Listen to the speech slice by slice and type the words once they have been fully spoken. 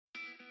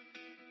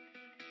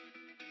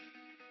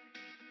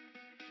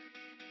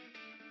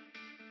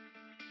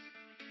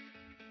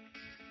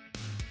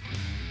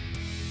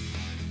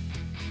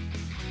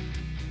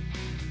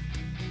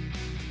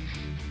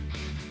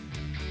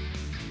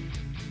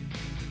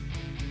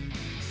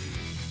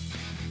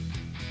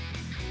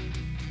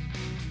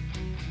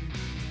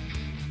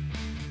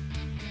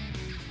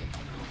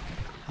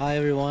Hi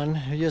everyone,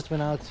 we just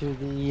went out to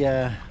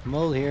the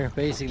mole here,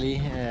 basically,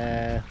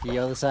 the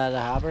other side of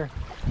the harbor.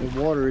 The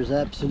water is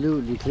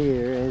absolutely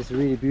clear, it's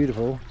really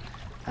beautiful.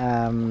 So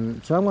I'm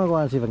going to go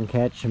out and see if I can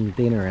catch some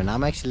dinner, and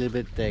I'm actually a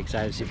little bit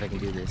excited to see if I can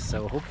do this.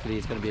 So hopefully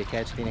it's going to be a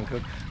catch, clean and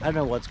cook. I don't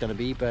know what's going to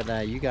be,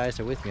 but you guys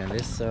are with me on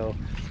this, so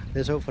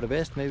let's hope for the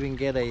best. Maybe we can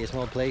get a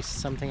small place,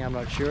 something, I'm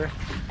not sure.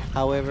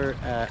 However,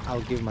 I'll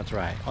give them a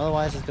try.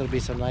 Otherwise it's going to be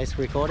some nice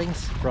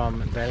recordings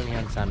from Rene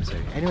and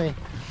Samsø. Anyway,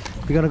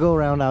 we're gonna go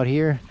around out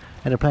here,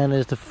 and the plan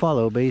is to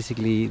follow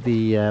basically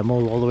the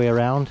mole all the way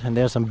around, and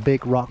there's some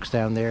big rocks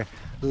down there,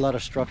 a lot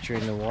of structure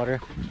in the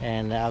water,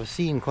 and I've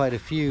seen quite a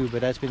few,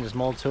 but that's been the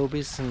small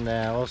Tobis, and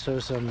also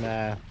some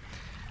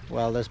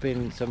well, there's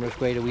been some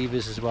greater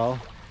weavers as well,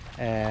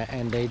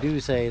 and they do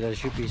say there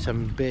should be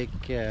some big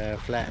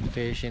flat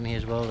fish in here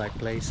as well, like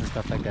plaice and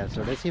stuff like that.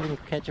 So let's see if we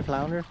can catch a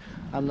flounder.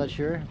 I'm not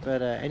sure,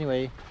 but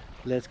anyway,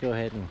 let's go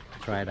ahead and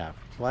try it out.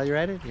 While you're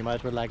at it, you might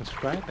as well like and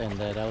subscribe, and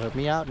that'll help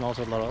me out and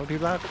also a lot of other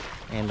people out,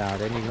 and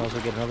then you can also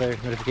get another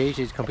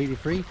notification. It's completely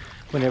free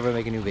whenever I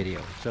make a new video.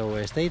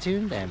 So stay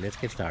tuned and let's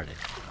get started.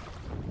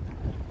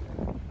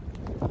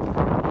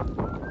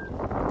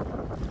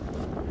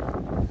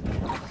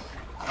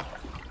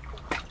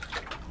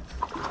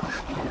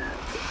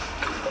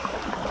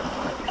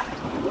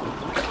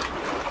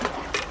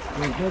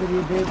 It's going to be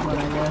a big one,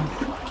 I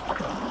guess.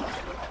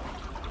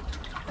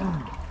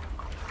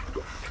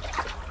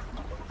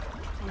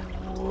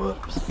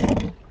 Whoops.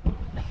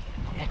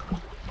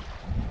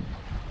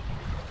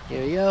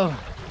 Here we go.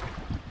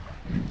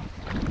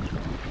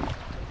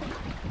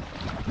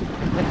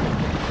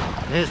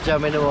 Let's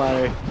jump in the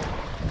water.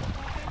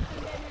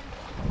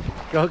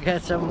 Go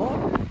get some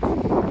more.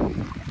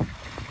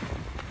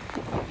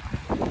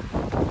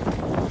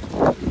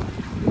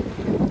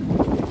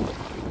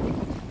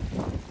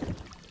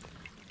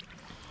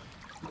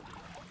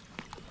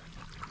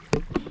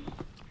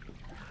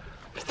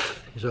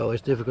 It's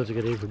always difficult to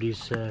get in for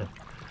these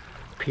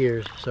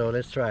piers, so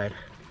let's try it.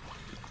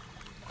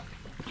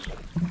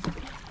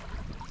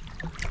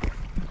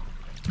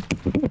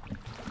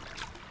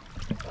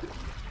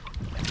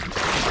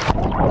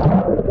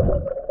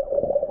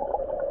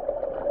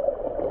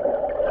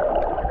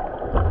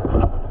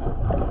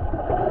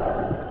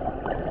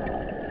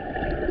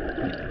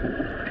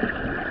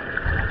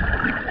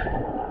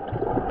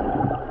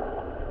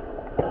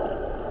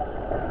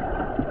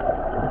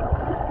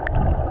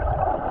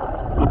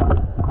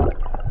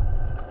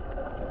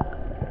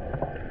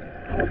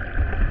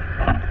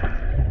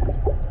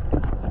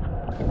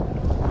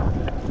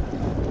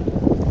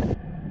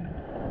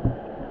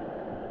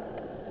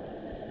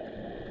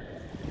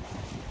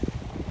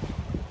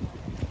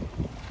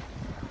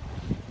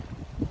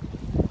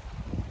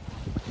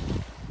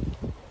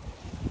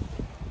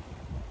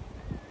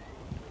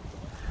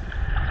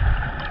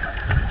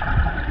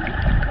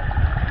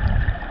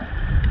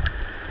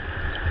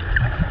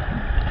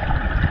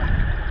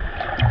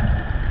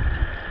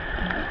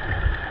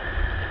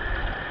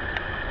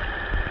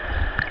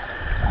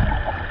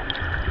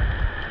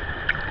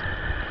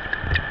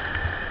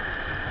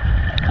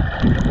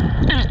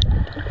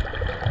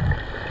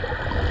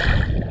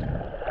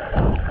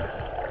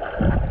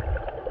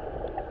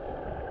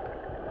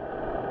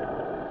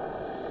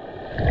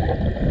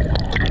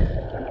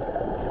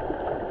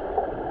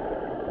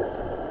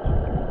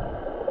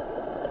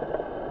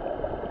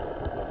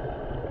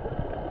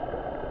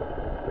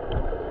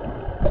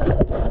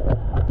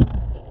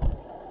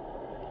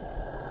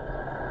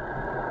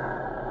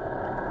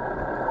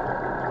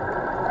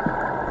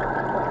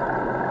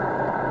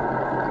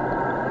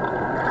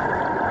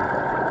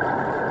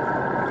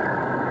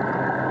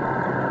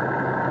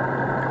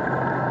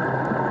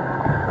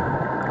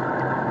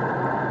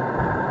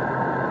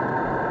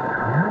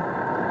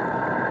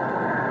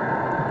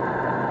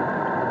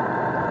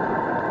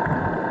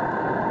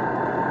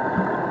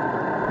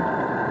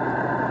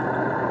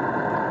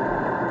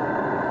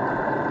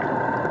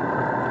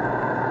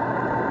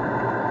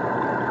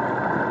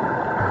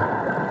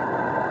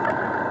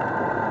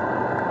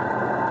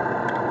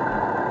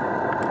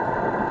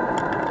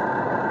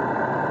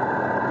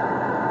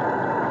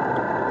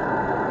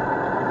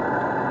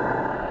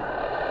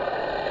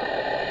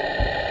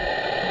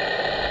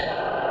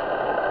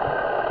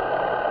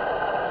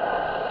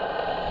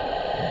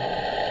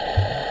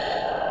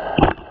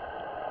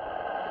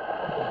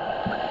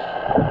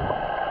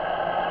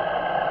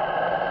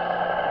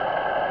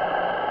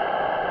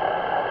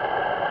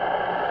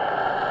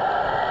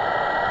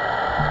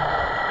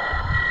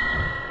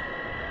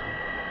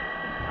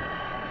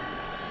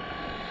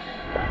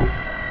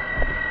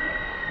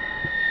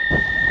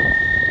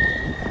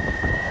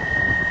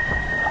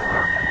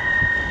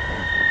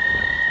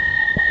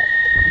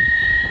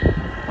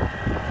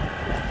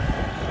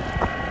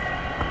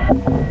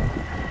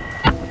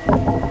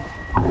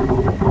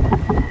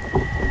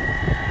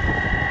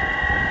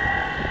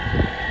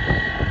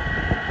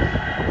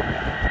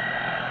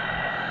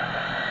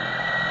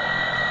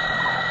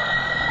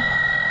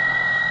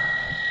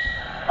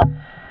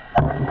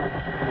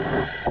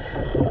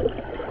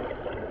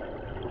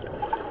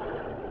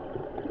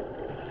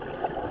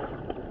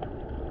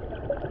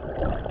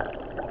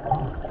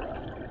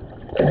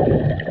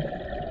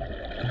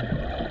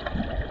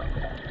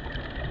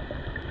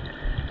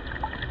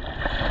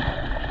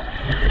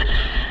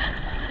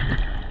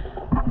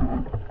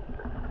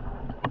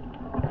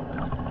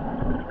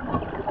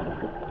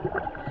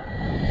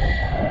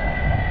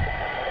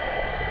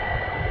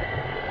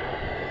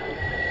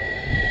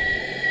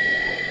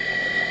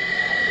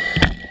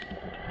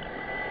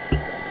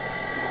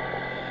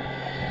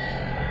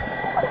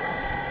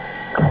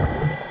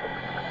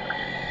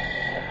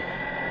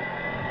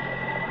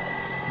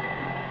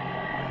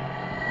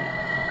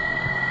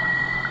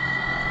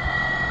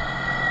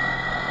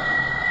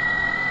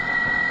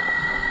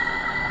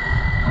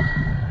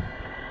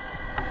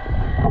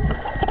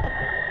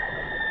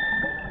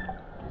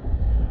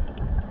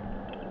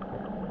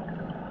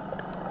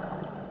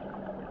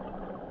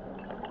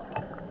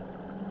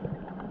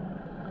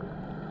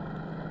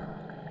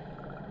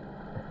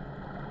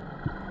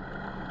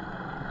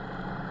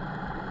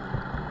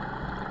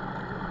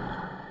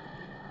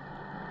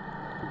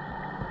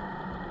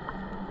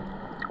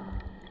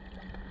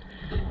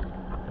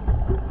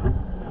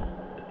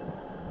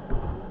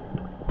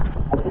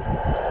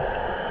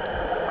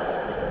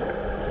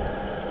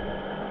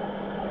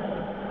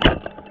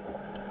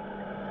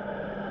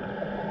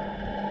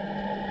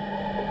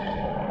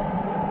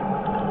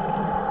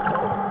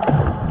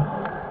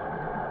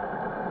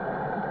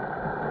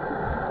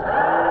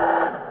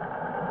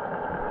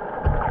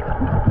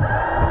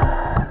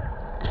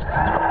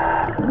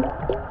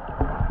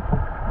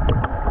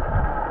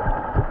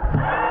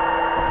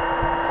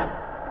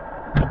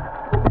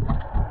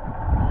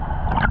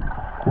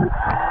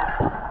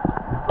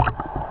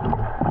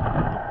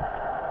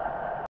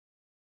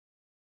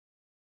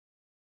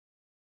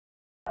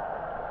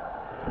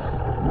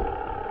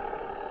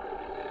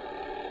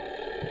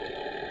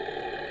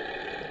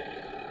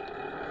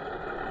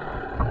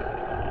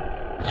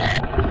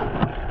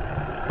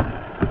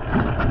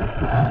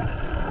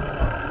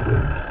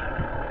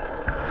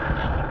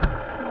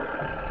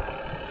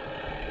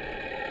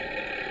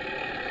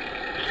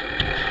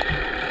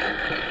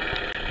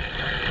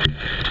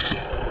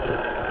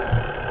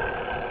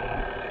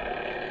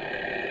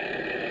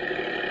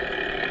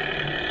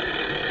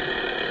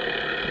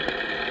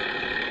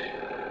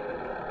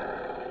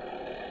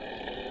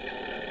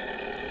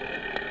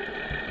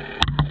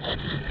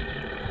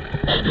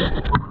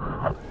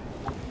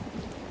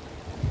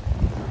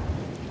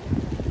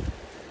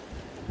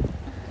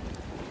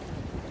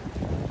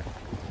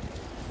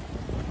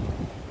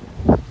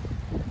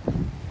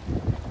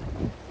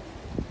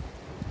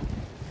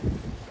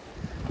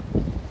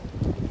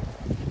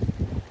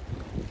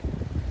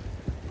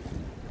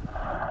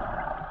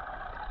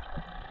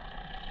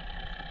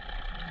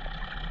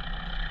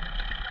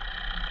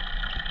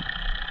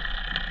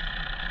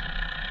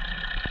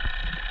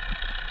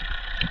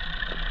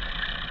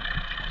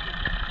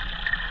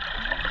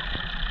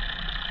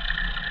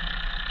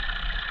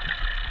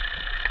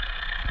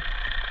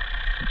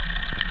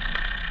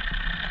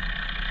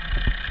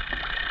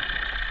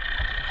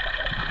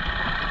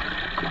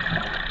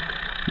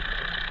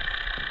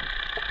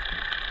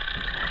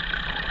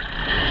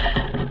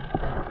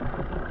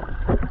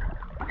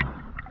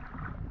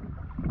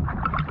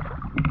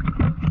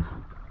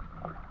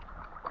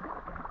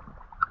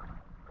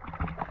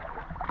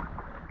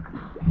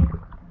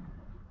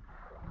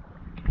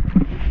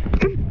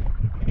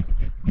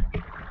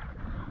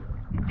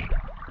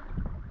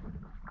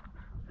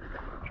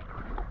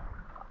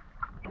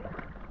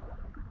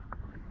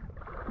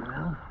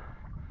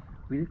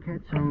 We did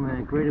catch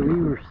some greater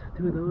weavers,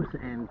 2 of those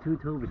and 2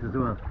 Tobis as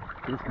well.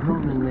 Let's go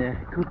home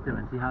and cook them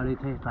and see how they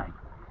taste like.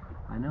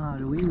 I know how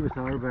the weavers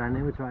are, but I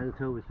never tried the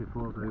Tobis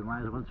before, but we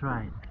might as well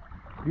try it.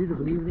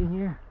 Beautiful evening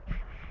here.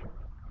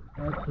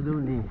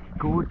 Absolutely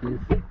gorgeous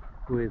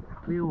with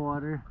clear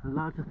water,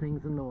 lots of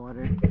things in the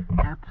water.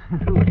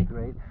 Absolutely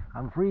great.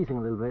 I'm freezing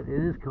a little bit.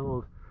 It is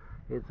cold.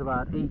 It's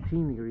about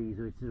 18 degrees,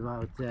 which is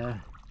about, yeah,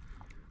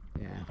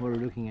 what we're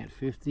looking at,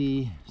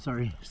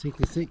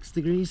 66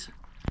 degrees.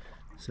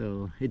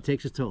 So it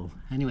takes a toll.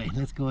 Anyway,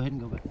 let's go ahead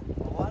and go back.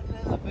 One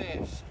little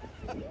fish.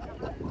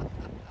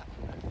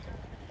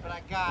 But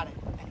I got it.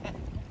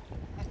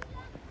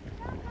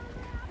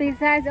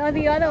 Besides all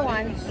the other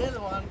ones.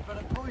 Little one, but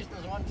of course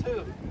there's one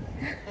too.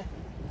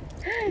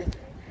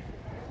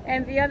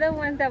 And the other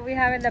ones that we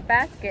have in the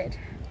basket.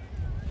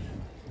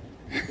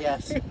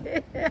 Yes.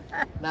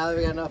 Now that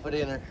we got enough for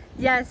dinner.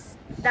 Yes,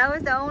 that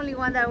was the only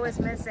one that was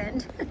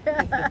missing.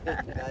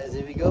 Guys,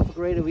 if you go for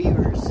greater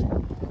weavers,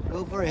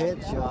 go for a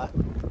headshot.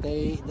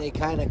 They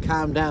kind of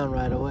calm down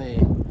right away.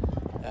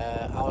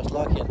 I was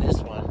lucky on this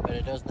one, but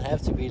it doesn't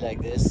have to be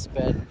like this.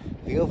 But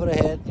if you go for the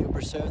head, you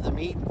preserve the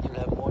meat, you'll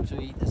have more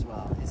to eat as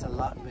well. It's a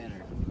lot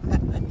better.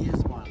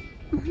 Here's one.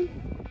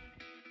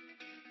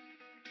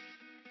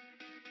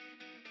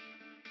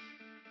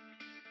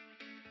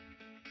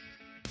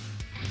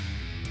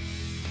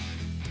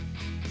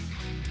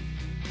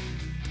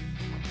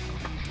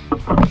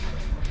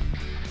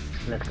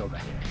 Let's go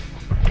back.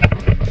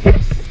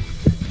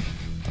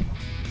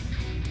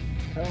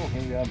 So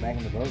here we are back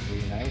in the boat,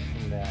 really nice,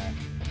 and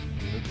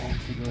we're back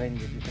to go ahead and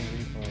get this thing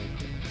ready for.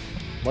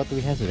 What do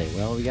we have today?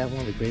 Well, we got one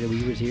of the greater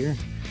weavers here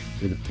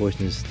with the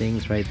poisonous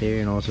stings right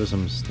there, and also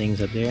some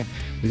stings up there.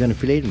 We're gonna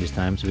fillet them this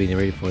time, so we're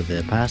ready for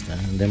the pasta.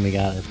 And then we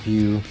got a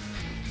few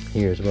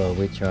here as well,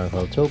 which are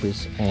called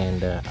Tobis,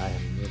 and I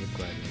am really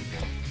glad to eat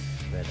them.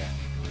 But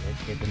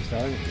let's get them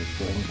started. Let's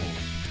go ahead and pan.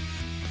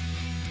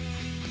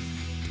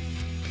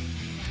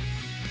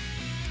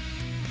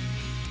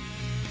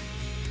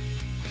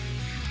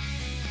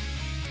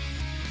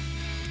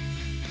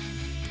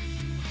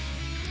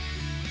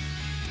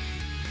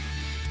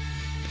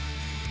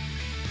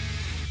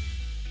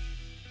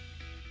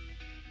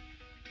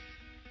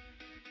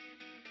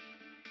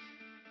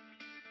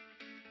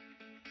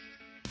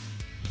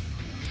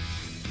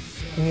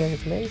 Here on the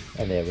plate,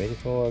 and they're ready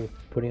for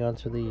putting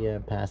onto the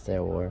pasta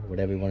or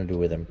whatever you want to do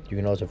with them. You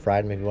can also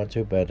fry them if you want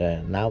to, but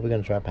now we're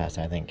going to try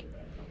pasta, I think.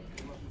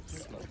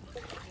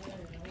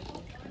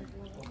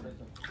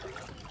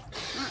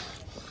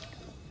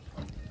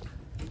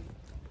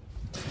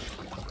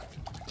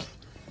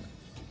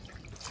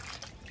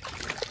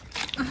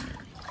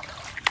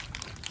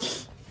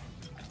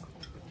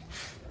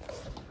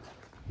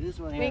 This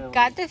one here, we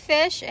got the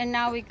fish, and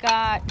now we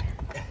got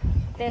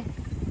this.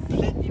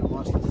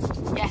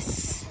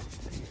 Yes,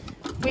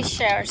 we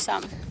share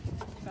some.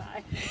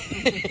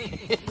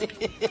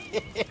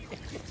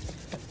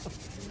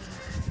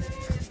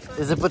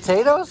 Is it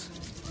potatoes?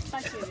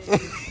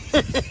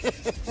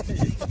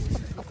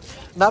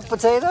 Not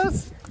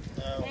potatoes?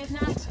 No. It's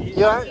not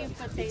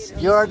potatoes.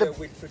 You're the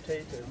with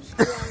potatoes.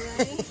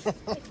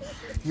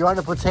 You're on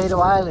a potato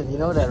island, you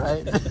know that,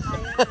 right? I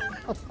am.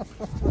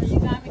 Well, you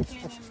got me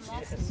canning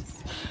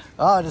mussels.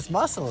 Oh, there's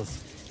mussels.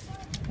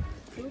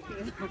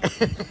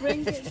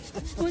 Bring it,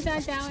 put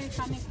that down and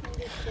come and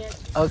clean this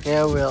dish. Okay,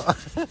 I will.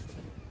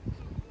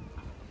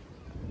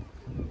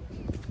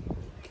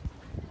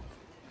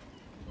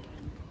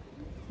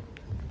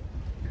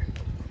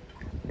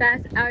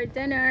 That's our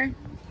dinner.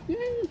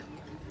 Yay!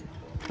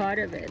 Part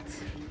of it.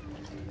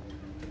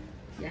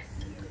 Yes.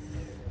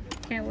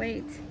 Can't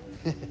wait.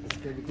 It's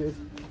gonna be good.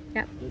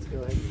 Yep. Let's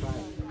go ahead and try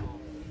it.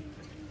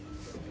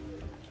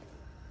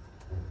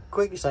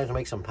 Quick, decided to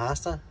make some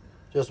pasta.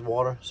 Just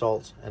water,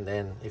 salt, and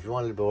then if you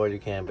want a little bit of oil you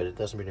can, but it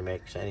doesn't really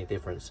make any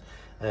difference.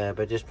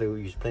 But just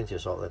use plenty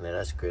of salt in there,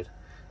 that's good.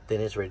 Then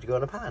it's ready to go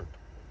in a pan.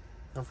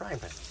 and frying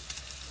pan.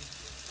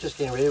 Just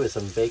getting ready with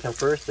some bacon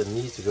first. It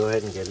needs to go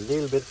ahead and get a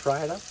little bit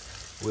fried up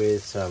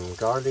with some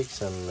garlic,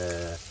 some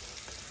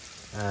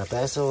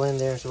basil in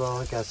there as well.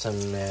 I got some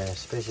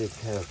special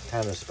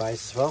kind of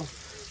spice as well.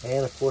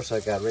 And of course I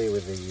got ready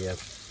with the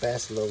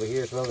basil over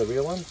here as well, the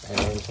real one. And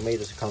then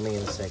tomatoes are coming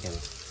in a second.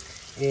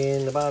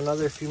 In about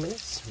another few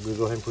minutes, we'll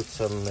go ahead and put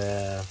some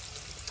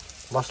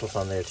mussels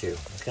on there too.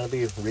 It's going to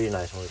be really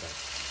nice when we're done.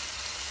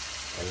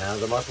 And now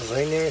the mussels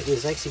are in there.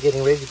 It's actually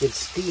getting ready to get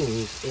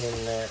steamed.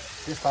 In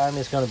this time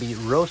it's going to be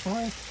roast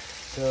wine.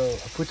 So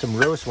I put some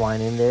roast wine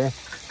in there,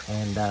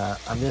 and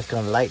I'm just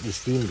going to lightly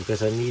steam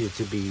because I need it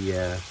to be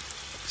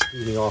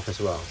steaming off as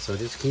well. So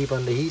just keep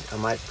on the heat. I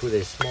might put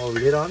a small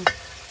lid on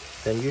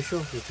than usual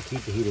just to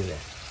keep the heat in there.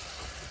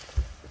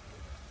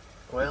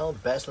 Well,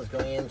 basil is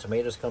going in,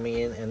 tomatoes coming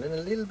in, and then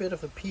a little bit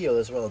of a peel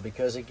as well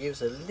because it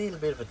gives a little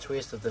bit of a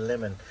twist of the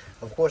lemon.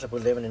 Of course I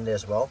put lemon in there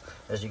as well,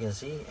 as you can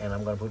see, and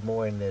I'm going to put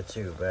more in there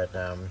too, but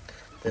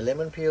the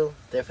lemon peel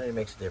definitely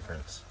makes a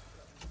difference.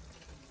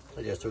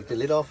 I just took the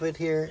lid off it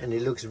here and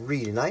it looks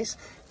really nice.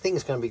 I think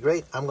it's going to be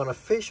great. I'm going to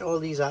fish all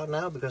these out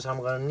now because I'm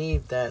going to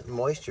need that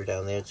moisture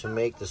down there to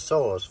make the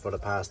sauce for the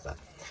pasta.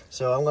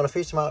 So I'm going to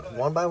fish them out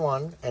one by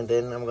one, and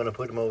then I'm going to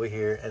put them over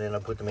here, and then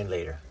I'll put them in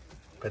later.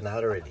 But now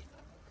they're ready.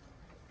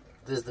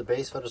 This is the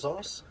base for the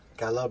sauce.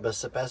 Got a lot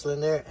of basil in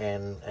there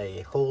and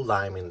a whole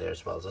lime in there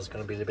as well. So it's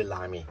going to be a little bit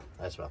limey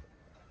as well.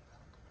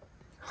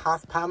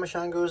 Half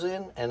Parmesan goes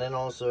in, and then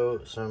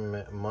also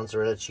some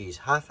mozzarella cheese.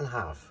 Half and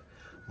half.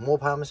 More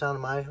Parmesan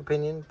in my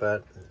opinion,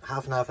 but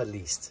half and half at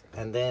least.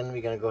 And then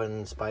we're going to go ahead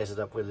and spice it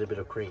up with a little bit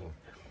of cream.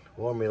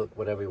 Or milk,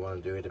 whatever you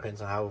want to do. It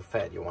depends on how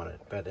fat you want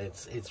it. But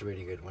it's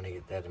really good when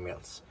it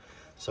melts.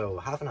 So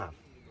half and half.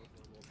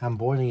 I'm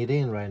boiling it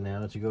in right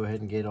now to go ahead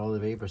and get all the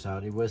vapors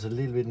out. It was a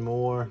little bit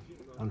more,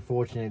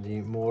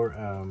 unfortunately, more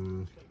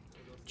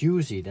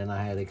juicy than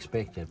I had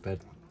expected, but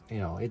you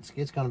know,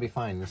 it's gonna be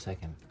fine in a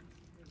second.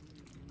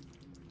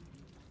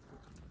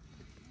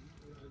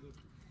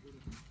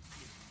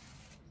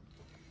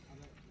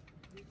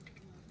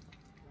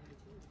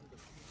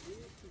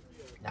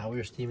 Now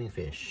we're steaming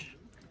fish.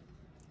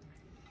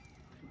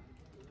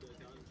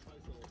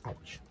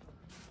 Ouch.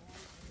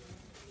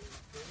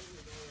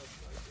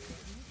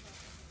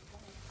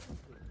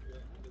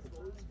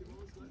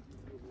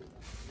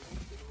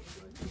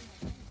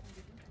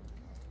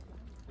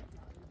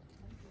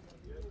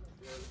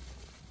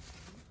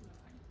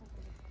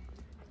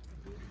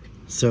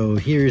 So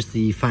here's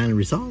the final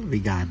result. We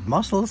got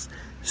mussels,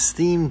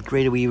 steamed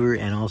greater weever,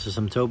 and also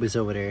some Tobis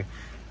over there,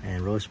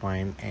 and roast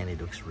wine, and it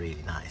looks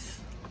really nice.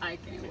 I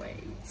can't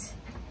wait.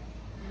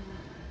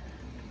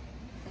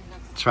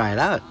 Try it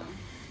out.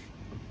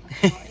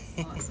 Oh, it's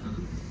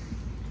awesome.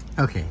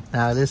 Okay,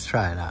 now let's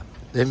try it out.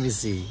 Let me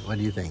see. What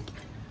do you think?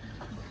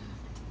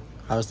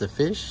 How's the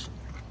fish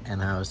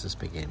and how's the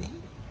spaghetti?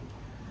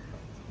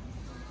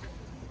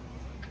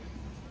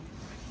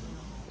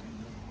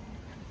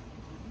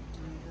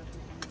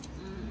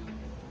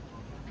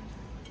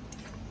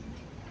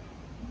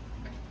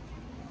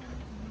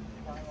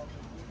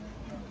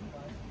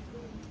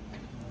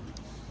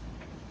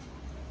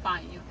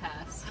 Fine, you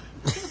pass.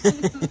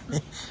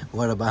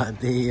 What about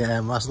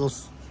the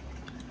mussels?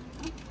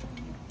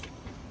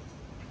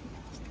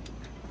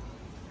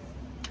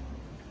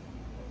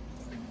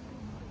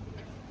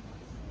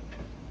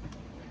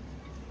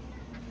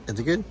 Is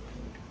it good?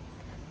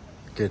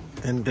 Good.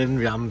 And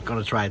then I'm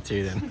gonna try it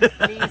too then.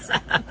 Please,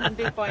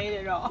 before I eat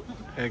it all.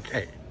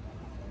 Okay.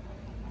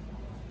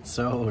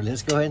 So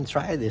let's go ahead and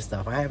try this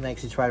stuff. I haven't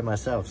actually tried it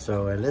myself,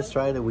 so let's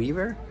try the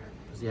weever.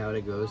 See how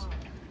it goes.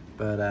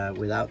 But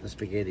without the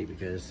spaghetti,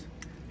 because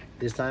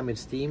this time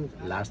it's steamed.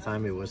 Last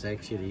time it was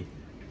actually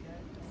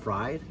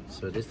fried,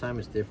 so this time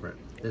it's different.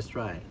 Let's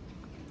try it.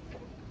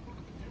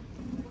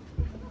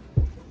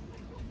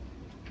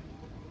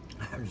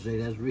 I have to say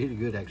that's really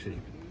good actually.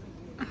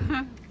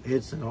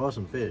 It's an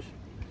awesome fish.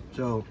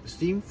 So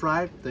steamed,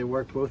 fried, they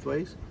work both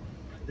ways.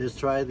 Let's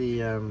try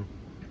the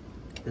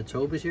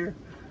Tobis here.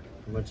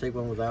 I'm gonna take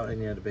one without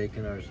any of the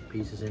bacon or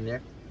pieces in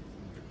there.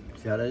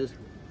 See how that is?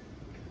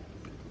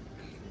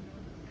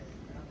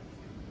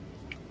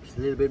 It's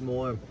a little bit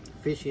more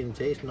fishy in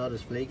taste, not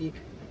as flaky,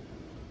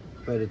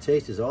 but the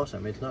taste is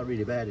awesome. It's not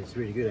really bad, it's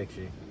really good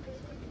actually.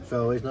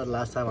 So it's not the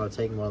last time I'll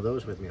take one of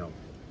those with me home.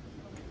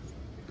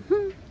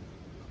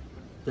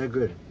 They're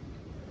good.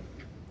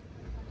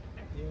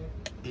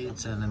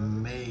 It's an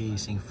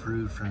amazing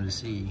fruit from the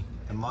sea.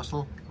 The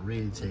mussel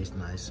really tastes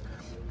nice.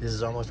 This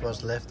is almost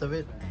what's left of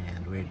it,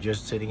 and we're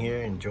just sitting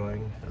here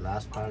enjoying the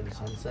last part of the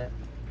sunset.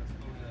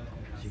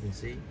 As you can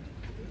see,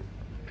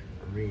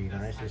 really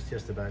nice. It's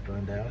just about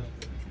going down,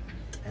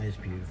 and it's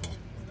beautiful.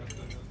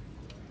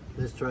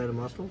 Let's try the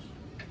mussels.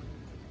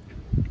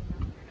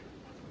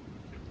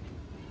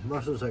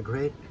 Mussels are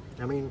great.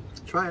 I mean,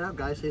 try it out,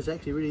 guys. It's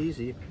actually really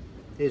easy.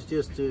 It's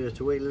just to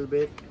wait a little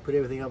bit, put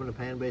everything up in the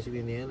pan basically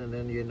in the end, and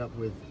then you end up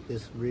with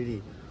this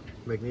really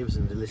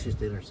magnificent, delicious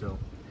dinner. So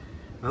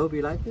I hope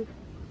you liked it.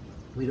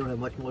 We don't have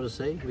much more to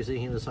say. We're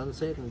sitting here in the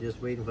sunset and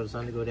just waiting for the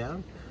sun to go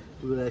down.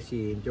 We will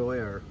actually enjoy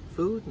our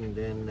food, and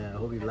then I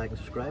hope you like and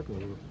subscribe, and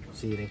we'll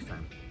see you next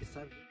time. It's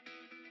time.